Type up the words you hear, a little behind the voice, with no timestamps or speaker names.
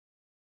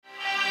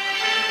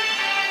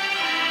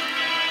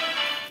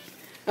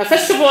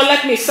First of all,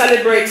 let me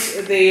celebrate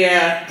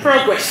the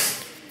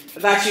progress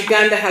that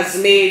Uganda has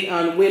made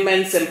on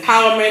women's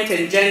empowerment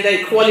and gender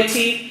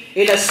equality,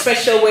 in a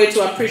special way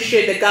to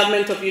appreciate the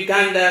government of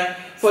Uganda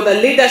for the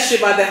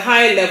leadership at the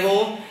high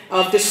level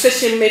of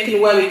decision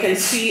making, where we can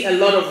see a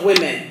lot of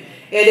women.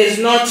 It is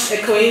not a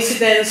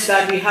coincidence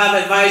that we have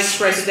a vice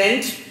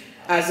president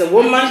as a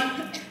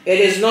woman. It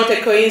is not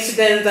a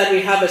coincidence that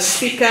we have a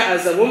speaker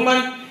as a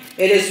woman.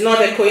 It is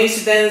not a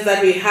coincidence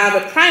that we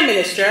have a prime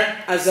minister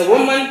as a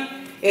woman.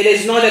 It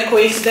is not a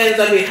coincidence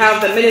that we have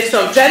the Minister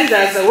of Gender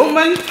as a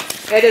woman.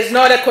 It is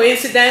not a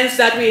coincidence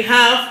that we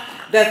have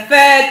the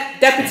third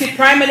Deputy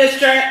Prime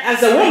Minister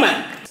as a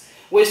woman.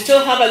 We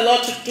still have a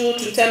lot to do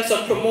in terms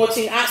of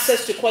promoting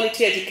access to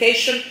quality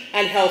education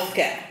and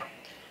healthcare.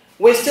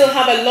 We still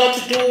have a lot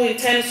to do in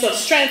terms of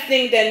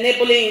strengthening the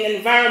enabling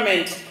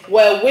environment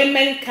where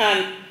women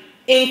can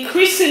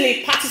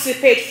increasingly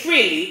participate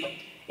freely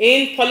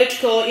in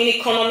political, in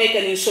economic,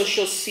 and in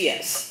social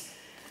spheres.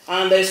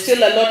 And there's still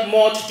a lot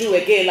more to do,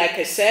 again, like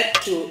I said,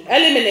 to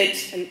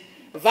eliminate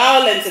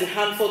violence and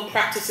harmful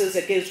practices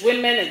against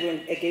women,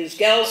 against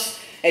girls,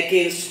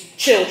 against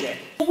children.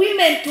 For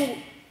women to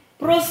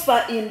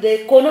prosper in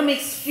the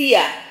economic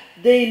sphere,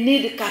 they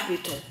need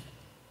capital.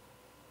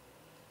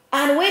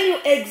 And when you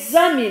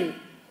examine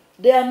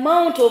the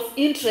amount of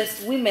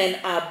interest women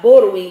are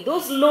borrowing,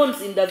 those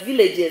loans in the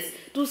villages,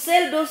 to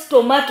sell those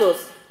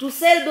tomatoes, to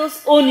sell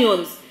those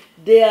onions,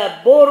 they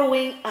are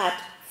borrowing at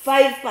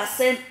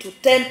 5% to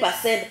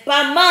 10%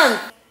 per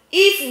month.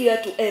 If we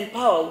are to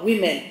empower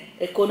women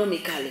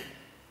economically,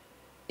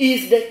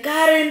 is the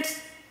current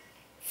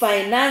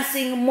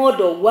financing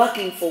model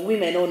working for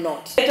women or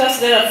not? Let us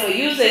therefore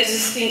use the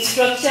existing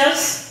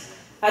structures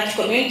at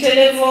community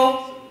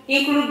level,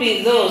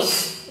 including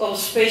those of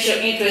special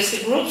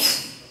interest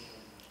groups,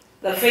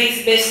 the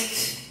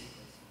faith-based,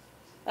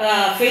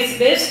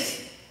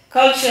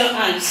 culture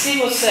and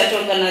civil society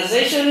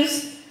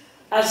organizations,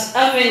 as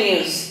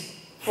avenues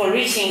for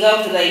reaching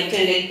out to the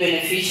intended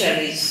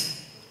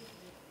beneficiaries.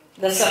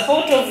 The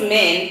support of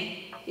men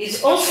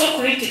is also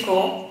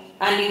critical,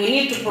 and we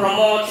need to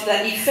promote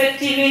the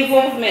effective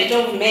involvement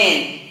of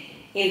men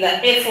in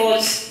the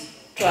efforts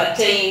to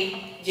attain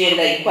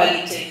gender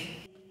equality.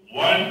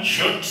 One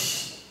shot.